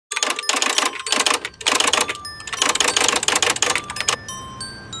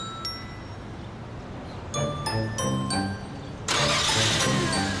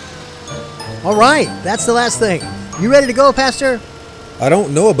All right, that's the last thing. You ready to go, Pastor? I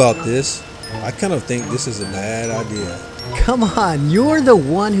don't know about this. I kind of think this is a bad idea. Come on, you're the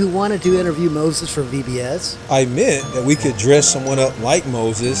one who wanted to interview Moses for VBS. I meant that we could dress someone up like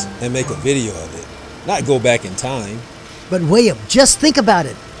Moses and make a video of it, not go back in time. But William, just think about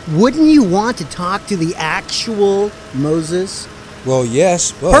it. Wouldn't you want to talk to the actual Moses? Well,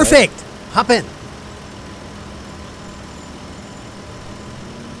 yes, but... Perfect! Hop in.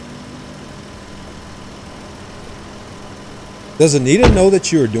 Does Anita know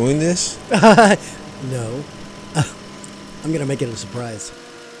that you are doing this? No. I'm going to make it a surprise.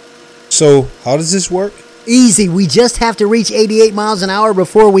 So, how does this work? Easy. We just have to reach 88 miles an hour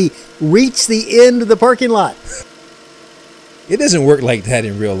before we reach the end of the parking lot. It doesn't work like that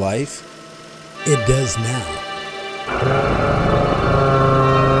in real life. It does now.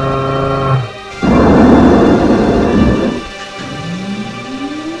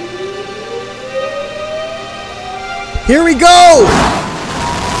 Here we go!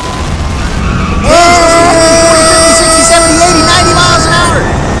 50, 60, 70, 80, 90 miles an hour!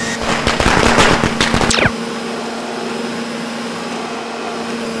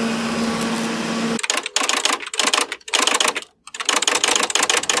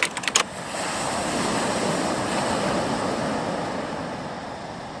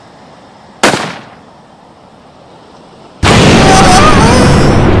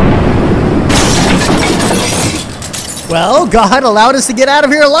 Well, God allowed us to get out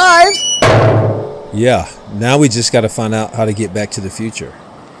of here alive. Yeah, now we just got to find out how to get back to the future.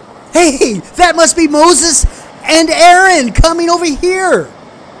 Hey, that must be Moses and Aaron coming over here.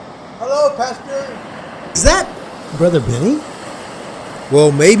 Hello, Pastor. Is that Brother Benny?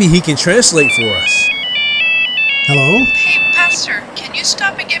 Well, maybe he can translate for us. Hello? Hey, Pastor, can you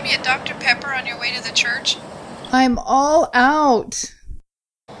stop and get me a Dr. Pepper on your way to the church? I'm all out.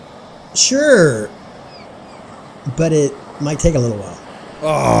 Sure. But it might take a little while.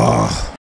 Oh.